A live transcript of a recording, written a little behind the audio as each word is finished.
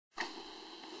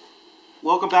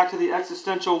Welcome back to the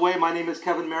Existential Way. My name is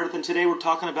Kevin Meredith, and today we're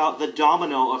talking about the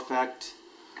domino effect.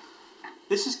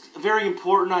 This is very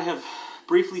important. I have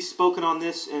briefly spoken on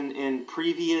this in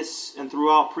previous and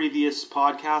throughout previous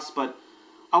podcasts, but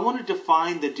I want to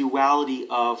define the duality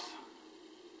of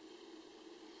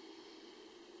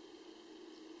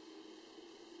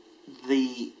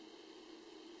the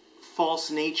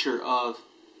false nature of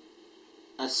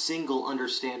a single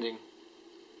understanding.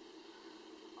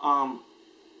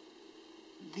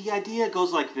 The idea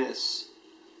goes like this.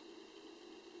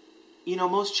 You know,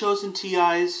 most chosen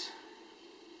TIs,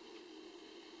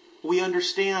 we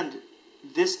understand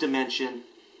this dimension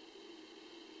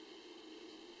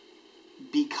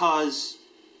because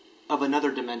of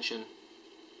another dimension.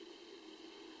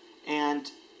 And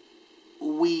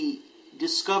we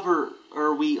discover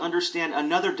or we understand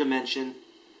another dimension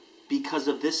because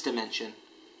of this dimension.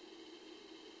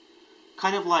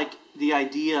 Kind of like the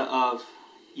idea of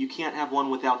you can't have one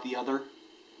without the other.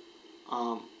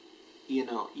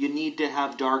 You need to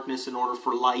have darkness in order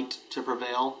for light to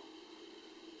prevail.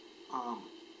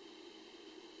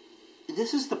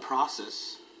 This is the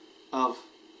process of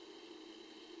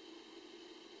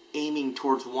aiming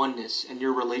towards oneness and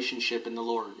your relationship in the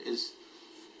Lord.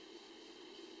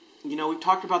 We've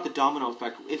talked about the domino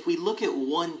effect. If we look at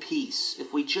one piece,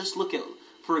 if we just look at,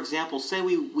 for example, say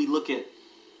we look at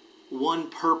one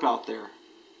perp out there,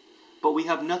 but we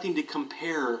have nothing to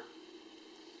compare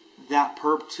that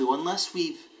perp to unless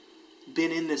we've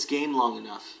been in this game long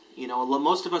enough.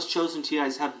 Most of us chosen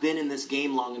TIs have been in this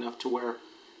game long enough to where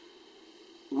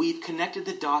we've connected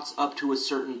the dots up to a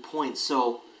certain point.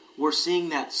 So we're seeing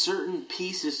that certain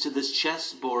pieces to this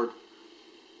chessboard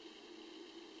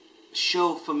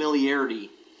show familiarity.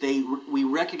 We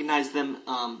recognize them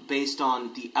based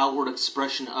on the outward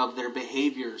expression of their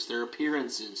behaviors, their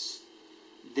appearances,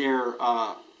 their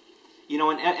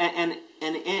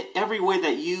and every way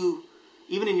that you,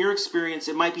 even in your experience,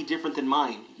 it might be different than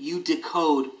mine. You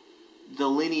decode the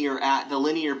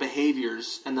linear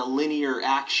behaviors and the linear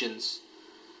actions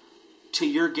to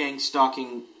your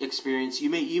gang-stalking experience. You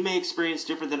may experience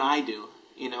different than I do,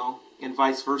 and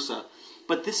vice versa.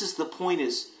 But this is the point: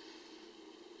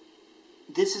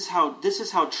 this is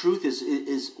how truth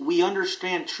is. We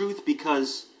understand truth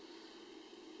because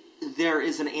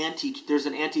there's an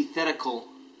antithetical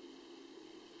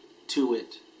to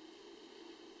it.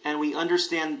 And we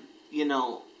understand,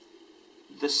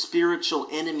 the spiritual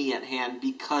enemy at hand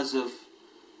because of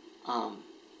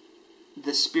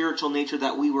the spiritual nature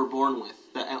that we were born with,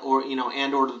 or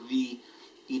the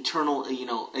eternal,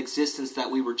 existence that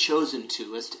we were chosen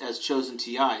to as chosen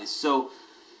TIs. So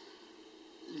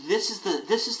this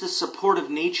is the supportive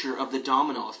nature of the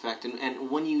domino effect, and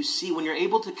when you're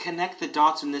able to connect the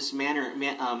dots in this manner,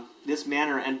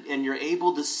 and you're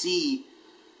able to see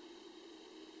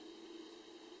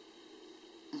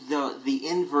the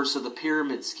inverse of the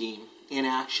pyramid scheme in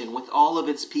action with all of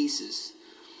its pieces.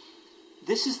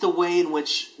 This is the way in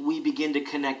which we begin to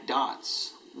connect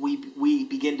dots. We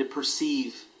begin to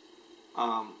perceive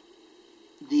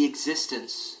the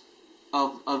existence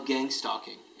of gang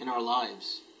stalking in our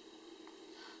lives.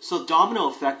 So domino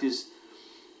effect is,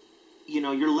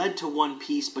 you're led to one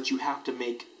piece, but you have to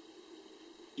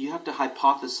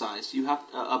hypothesize.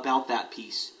 About that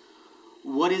piece.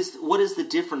 What is the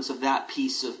difference of that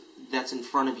piece that's in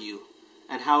front of you,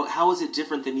 and how is it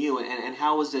different than you, and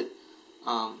how is it,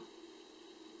 and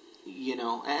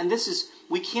this is,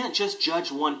 we can't just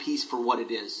judge one piece for what it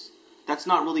is. That's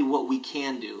not really what we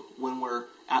can do when we're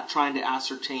trying to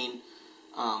ascertain,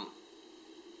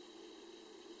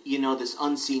 this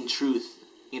unseen truth,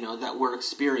 that we're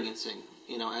experiencing,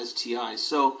 as TIs.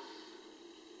 So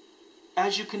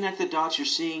as you connect the dots, you're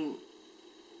seeing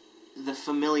the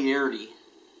familiarity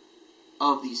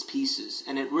of these pieces,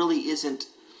 and it really isn't,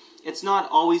 it's not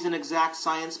always an exact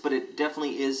science, but it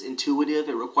definitely is intuitive.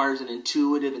 It requires an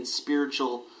intuitive and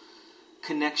spiritual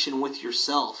connection with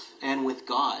yourself and with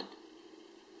God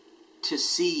to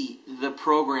see the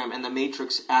program and the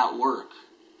matrix at work,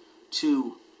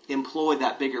 to employ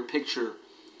that bigger picture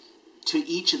to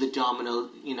each of the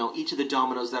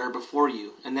dominoes that are before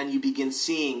you, and then you begin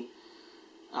seeing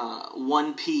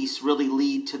one piece really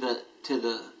lead to the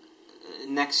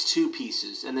next two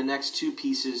pieces, and the next two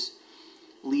pieces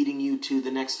leading you to the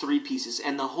next three pieces,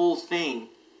 and the whole thing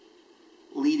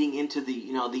leading into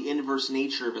the inverse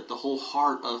nature of it, the whole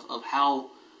heart of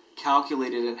how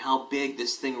calculated and how big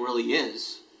this thing really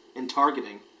is in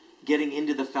targeting, getting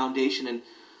into the foundation. And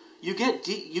you get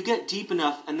deep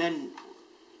enough, and then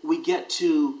we get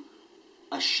to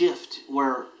a shift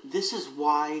where this is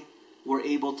why we're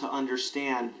able to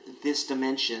understand this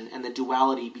dimension and the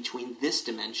duality between this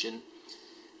dimension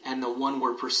and the one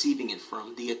we're perceiving it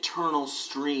from, the eternal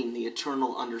stream, the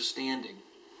eternal understanding.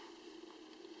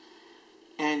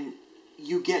 And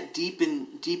you get deep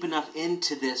enough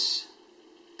into this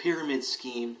pyramid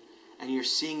scheme, and you're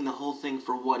seeing the whole thing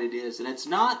for what it is. And it's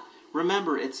not,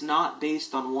 remember, it's not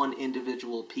based on one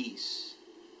individual piece.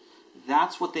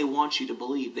 That's what they want you to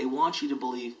believe. They want you to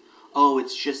believe, oh,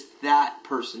 it's just that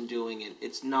person doing it.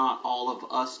 It's not all of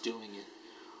us doing it.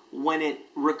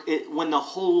 When the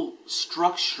whole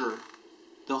structure,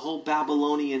 the whole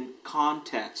Babylonian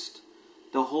context,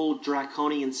 the whole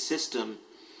draconian system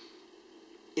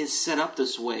is set up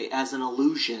this way as an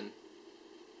illusion,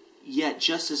 yet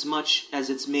just as much as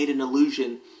it's made an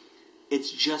illusion,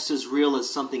 it's just as real as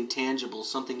something tangible,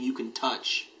 something you can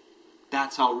touch.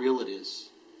 That's how real it is.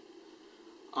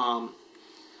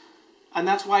 And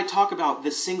that's why I talk about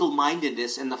the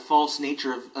single-mindedness and the false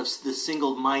nature of the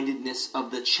single-mindedness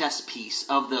of the chess piece,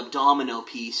 of the domino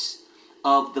piece,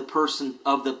 of the person,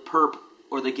 of the perp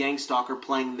or the gang-stalker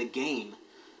playing the game.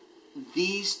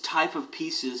 These type of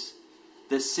pieces,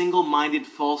 the single-minded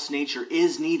false nature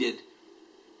is needed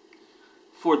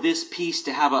for this piece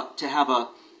to have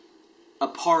a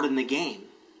part in the game.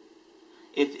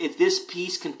 If this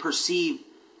piece can perceive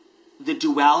the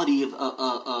duality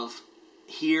of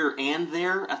here and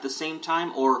there at the same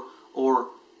time, or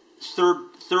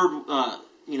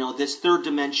this third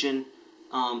dimension,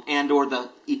 and or the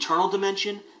eternal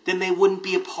dimension, then they wouldn't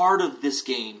be a part of this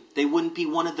game. They wouldn't be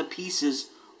one of the pieces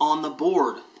on the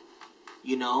board.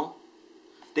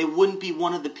 They wouldn't be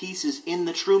one of the pieces in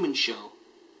the Truman Show.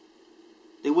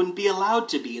 They wouldn't be allowed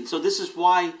to be. And so this is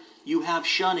why you have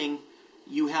shunning,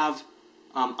 you have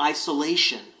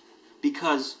isolation,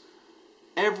 because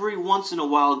every once in a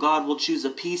while God will choose a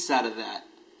piece out of that.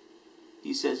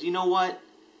 He says, you know what?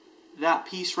 That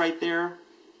piece right there,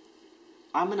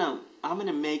 I'm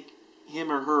gonna make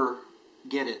him or her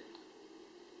get it.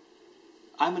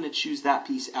 I'm gonna choose that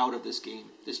piece out of this game,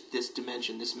 this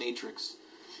dimension, this matrix.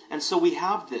 And so we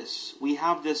have this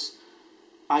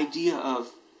idea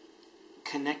of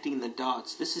connecting the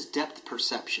dots. This is depth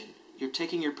perception. You're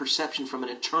taking your perception from an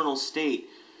eternal state.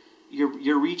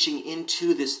 You're reaching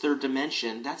into this third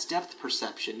dimension. That's depth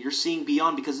perception. You're seeing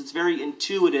beyond, because it's very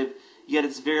intuitive, yet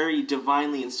it's very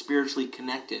divinely and spiritually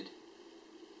connected.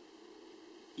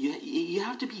 You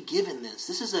have to be given this.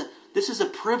 This is a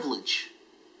privilege.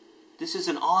 This is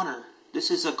an honor. This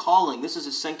is a calling. This is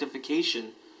a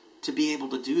sanctification to be able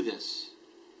to do this.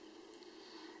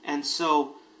 And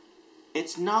so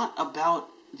it's not about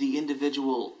the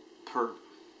individual perp.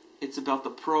 It's about the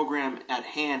program at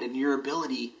hand and your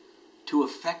ability to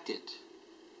affect it.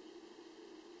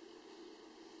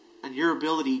 And your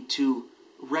ability to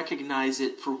recognize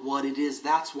it for what it is.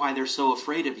 That's why they're so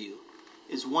afraid of you.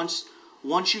 Is once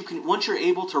you're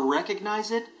able to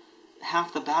recognize it,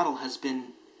 half the battle has been,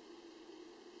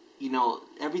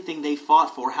 everything they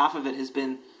fought for, half of it has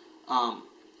been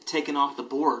taken off the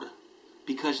board.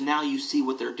 Because now you see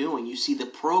what they're doing. You see the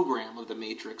program of the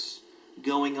Matrix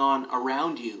going on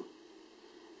around you.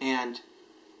 And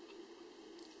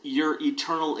your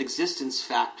eternal existence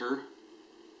factor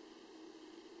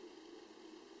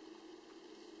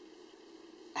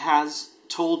has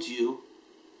told you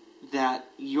that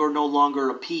you're no longer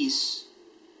a piece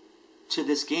to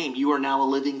this game. You are now a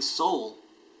living soul.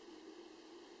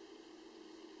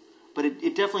 But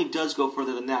it definitely does go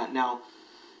further than that. Now,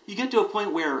 you get to a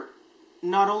point where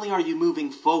not only are you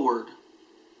moving forward,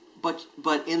 but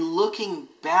in looking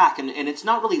back, and it's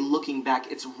not really looking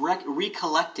back, it's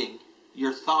recollecting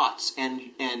your thoughts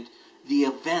and the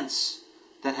events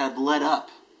that have led up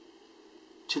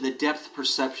to the depth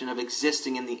perception of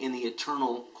existing in the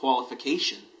eternal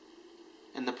qualification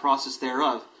and the process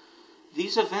thereof.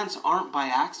 These events aren't by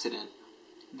accident.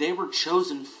 They were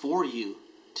chosen for you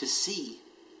to see.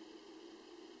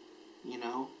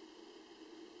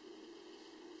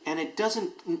 And it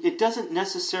doesn't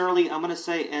necessarily, I'm going to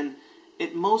say, and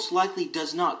it most likely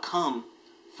does not come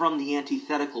from the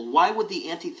antithetical. Why would the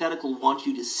antithetical want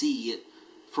you to see it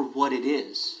for what it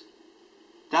is?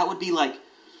 That would be like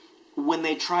when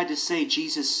they tried to say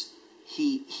Jesus,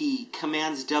 he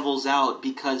commands devils out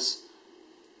because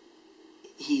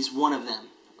he's one of them,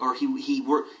 or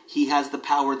he has the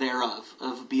power thereof,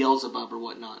 of Beelzebub or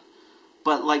whatnot.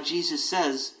 But like Jesus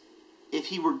says, if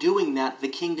he were doing that, the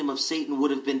kingdom of Satan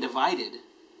would have been divided.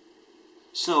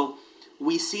 So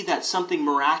we see that something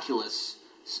miraculous,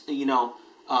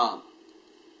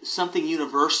 something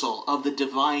universal of the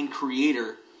divine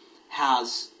creator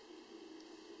has,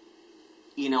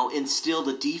 instilled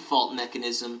a default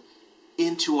mechanism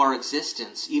into our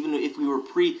existence. Even if we were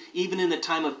even in the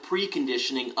time of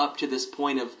preconditioning up to this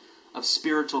point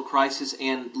spiritual crisis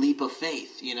and leap of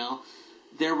faith, you know.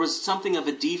 There was something of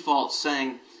a default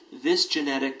saying this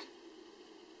genetic,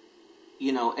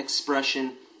 you know,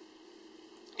 expression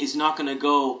is not going to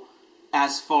go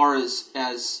as far as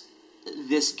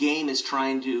this game is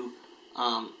trying to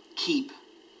keep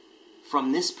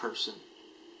from this person.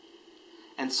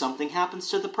 And something happens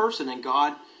to the person, and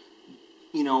God,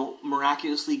 you know,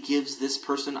 miraculously gives this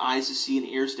person eyes to see and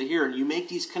ears to hear. And you make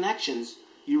these connections.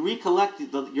 You recollect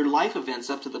your life events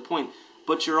up to the point,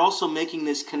 but you're also making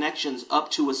these connections up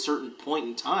to a certain point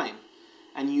in time.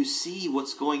 And you see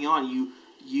what's going on.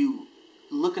 You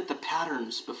look at the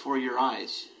patterns before your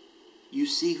eyes. You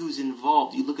see who's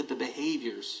involved. You look at the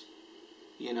behaviors,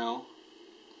 you know.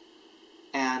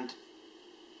 And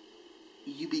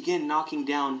you begin knocking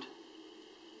down,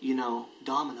 you know,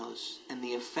 dominoes, and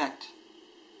the effect,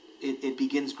 it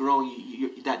begins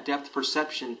growing. That depth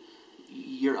perception,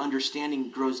 your understanding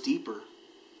grows deeper.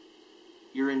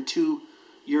 You're in two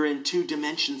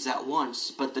dimensions at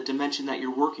once, but the dimension that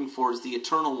you're working for is the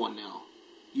eternal one now.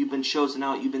 You've been chosen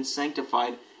out, you've been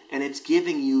sanctified, and it's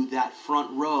giving you that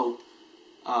front row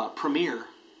premiere,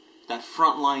 that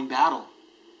frontline battle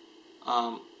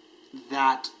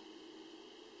that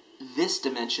this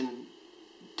dimension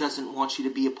doesn't want you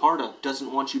to be a part of,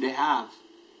 doesn't want you to have.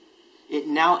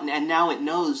 Now it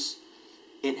knows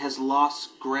it has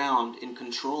lost ground in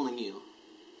controlling you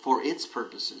for its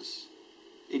purposes.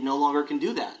 It no longer can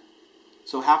do that.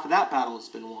 So half of that battle has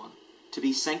been won. To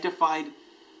be sanctified,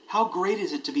 how great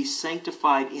is it to be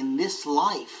sanctified in this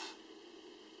life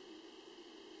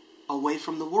away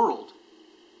from the world?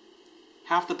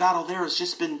 Half the battle there has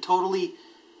just been totally,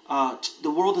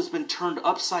 the world has been turned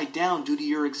upside down due to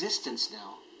your existence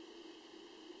now.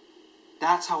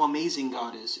 That's how amazing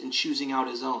God is in choosing out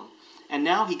His own. And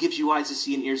now He gives you eyes to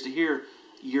see and ears to hear.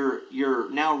 You're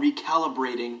now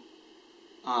recalibrating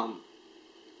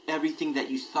everything that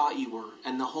you thought you were,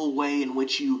 and the whole way in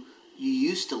which you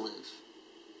used to live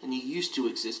and you used to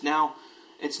exist. Now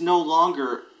it's no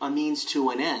longer a means to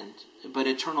an end, but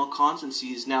eternal constancy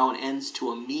is now an ends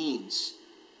to a means.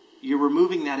 You're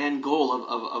removing that end goal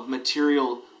of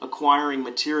material, acquiring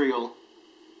material,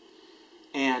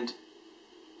 and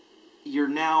you're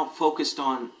now focused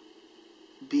on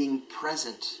being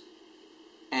present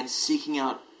and seeking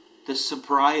out the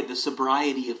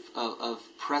sobriety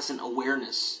of present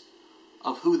awareness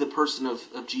of who the person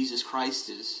of Jesus Christ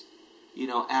is, you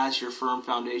know, as your firm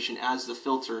foundation, as the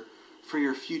filter for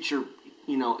your future,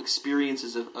 you know,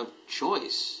 experiences of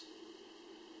choice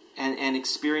and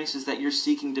experiences that you're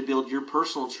seeking to build your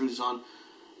personal truths on,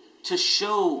 to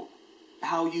show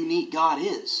how unique God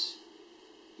is,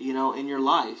 you know, in your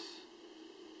life.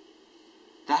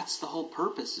 That's the whole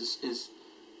purpose, is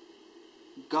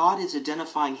God is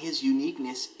identifying His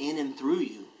uniqueness in and through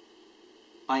you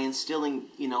by instilling,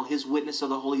 you know, His witness of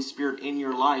the Holy Spirit in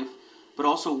your life, but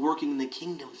also working the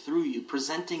kingdom through you,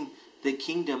 presenting the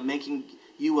kingdom, making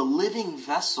you a living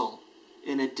vessel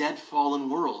in a dead, fallen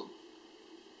world.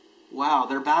 Wow,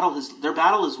 their battle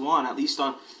is won, at least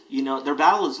on, you know, their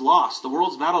battle is lost. The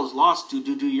world's battle is lost to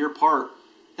do your part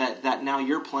that now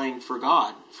you're playing for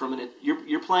God.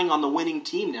 You're playing on the winning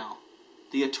team now.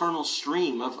 The eternal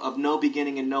stream of no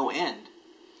beginning and no end.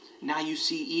 Now you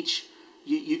see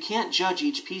you can't judge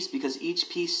each piece, because each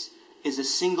piece is a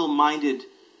single-minded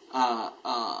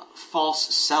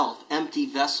false self, empty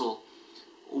vessel,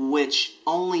 which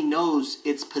only knows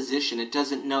its position. It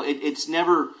doesn't know, it's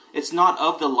not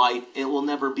of the light. It will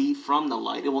never be from the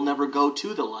light. It will never go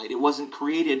to the light. It wasn't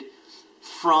created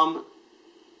from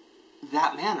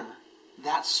that manner,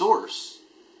 that source.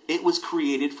 It was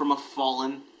created from a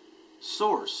fallen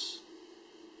source,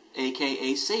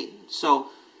 aka Satan. So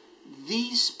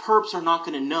these perps are not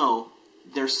going to know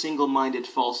their single-minded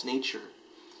false nature.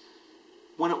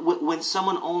 When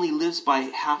someone only lives by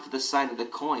half of the side of the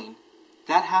coin,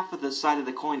 that half of the side of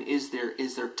the coin is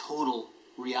their total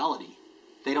reality.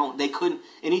 They couldn't,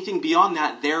 anything beyond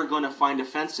that, they're going to find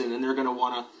offensive and they're going to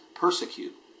want to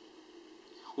persecute.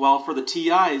 While for the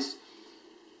TIs,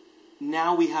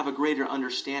 now we have a greater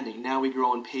understanding. Now we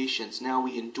grow in patience. Now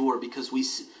we endure, because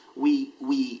we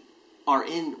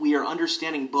are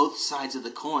understanding both sides of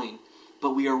the coin,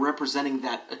 but we are representing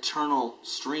that eternal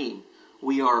stream.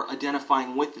 We are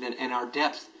identifying with it, and our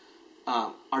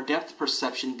depth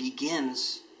perception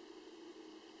begins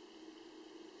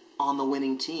on the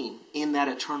winning team, in that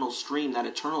eternal stream, that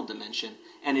eternal dimension,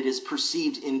 and it is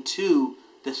perceived into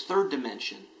the third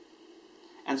dimension.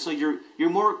 And so you're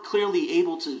more clearly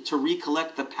able to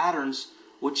recollect the patterns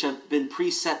which have been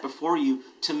preset before you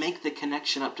to make the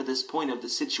connection up to this point of the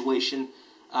situation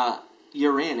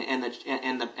you're in, and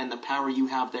the power you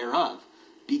have thereof.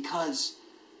 because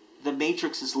the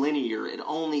matrix is linear. It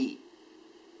only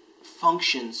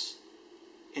functions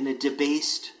in a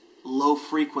debased, low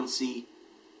frequency,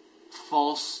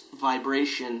 false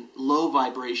vibration, low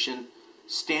vibration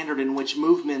standard in which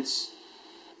movements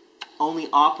only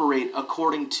operate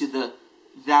according to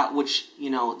that which,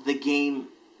 the game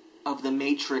of the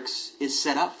matrix is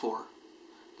set up for.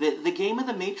 The game of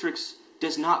the matrix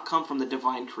does not come from the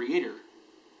divine creator.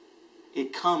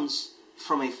 It comes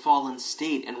from a fallen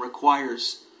state and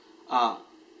requires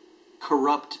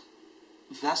corrupt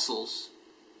vessels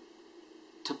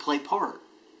to play part.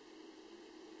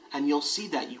 And you'll see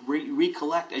that. You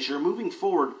recollect. As you're moving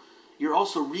forward, you're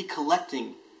also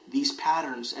recollecting these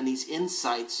patterns and these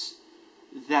insights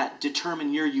that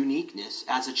determine your uniqueness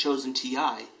as a chosen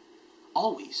TI.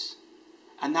 Always.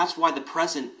 And that's why the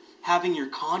present, having your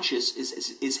conscious,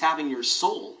 is having your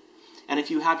soul. And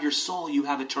if you have your soul, you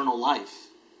have eternal life.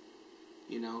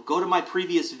 Go to my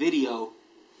previous video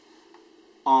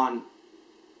on,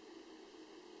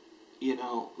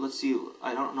 let's see,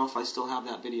 I don't know if I still have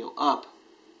that video up,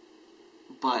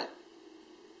 but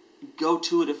go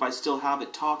to it if I still have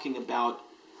it, talking about,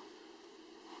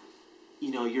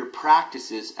 your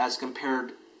practices as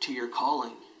compared to your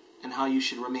calling and how you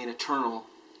should remain eternal.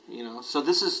 So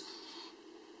this is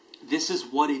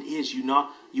what it is.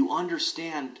 You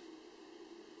understand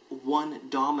one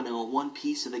domino, one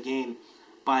piece of the game,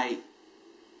 by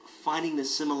finding the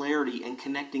similarity and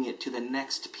connecting it to the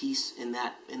next piece in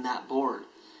that board.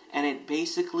 And it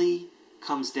basically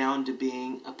comes down to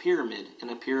being a pyramid and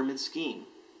a pyramid scheme.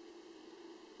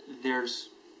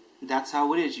 That's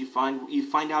how it is. You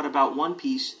find out about one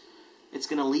piece, it's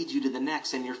going to lead you to the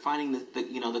next, and you're finding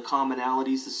the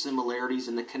commonalities, the similarities,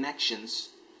 and the connections,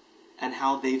 and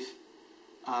how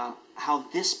how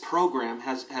this program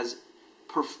has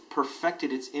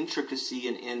perfected its intricacy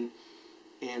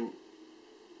in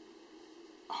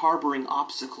harboring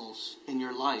obstacles in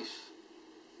your life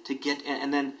to get,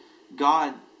 and then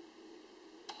God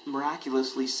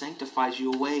miraculously sanctifies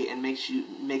you away and makes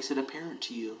it apparent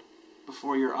to you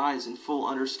before your eyes in full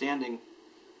understanding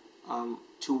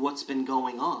to what's been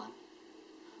going on.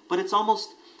 But it's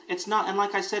not, and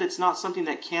like I said, it's not something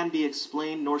that can be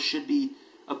explained nor should be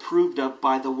approved of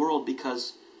by the world,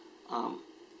 because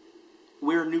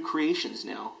we're new creations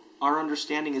now. Our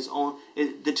understanding is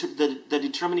the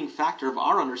determining factor of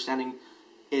our understanding.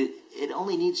 It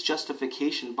only needs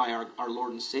justification by our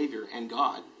Lord and Savior and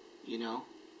God.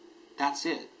 That's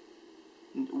it.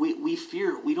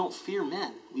 We don't fear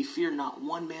men. We fear not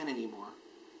one man anymore.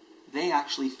 They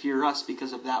actually fear us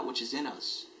because of that which is in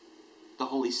us, the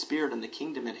Holy Spirit and the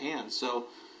kingdom at hand. So,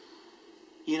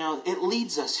 it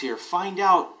leads us here. Find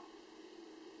out.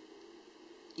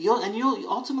 You'll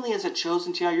ultimately, as a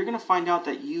chosen TI, you're going to find out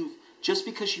that just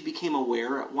because you became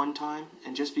aware at one time,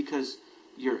 and just because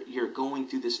you're going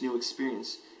through this new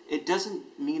experience, it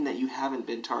doesn't mean that you haven't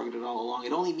been targeted all along.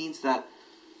 It only means that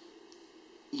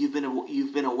you've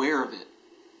been aware of it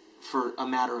for a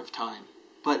matter of time.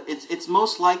 But it's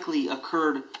most likely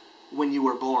occurred when you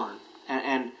were born,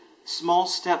 and small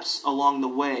steps along the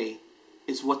way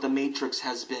is what the Matrix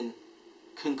has been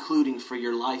concluding for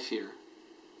your life here.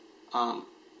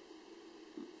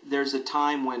 There's a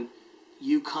time when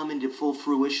you come into full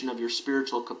fruition of your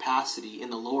spiritual capacity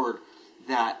in the Lord,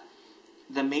 that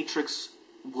the Matrix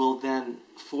will then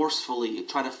forcefully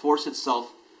try to force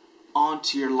itself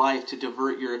onto your life to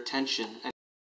divert your attention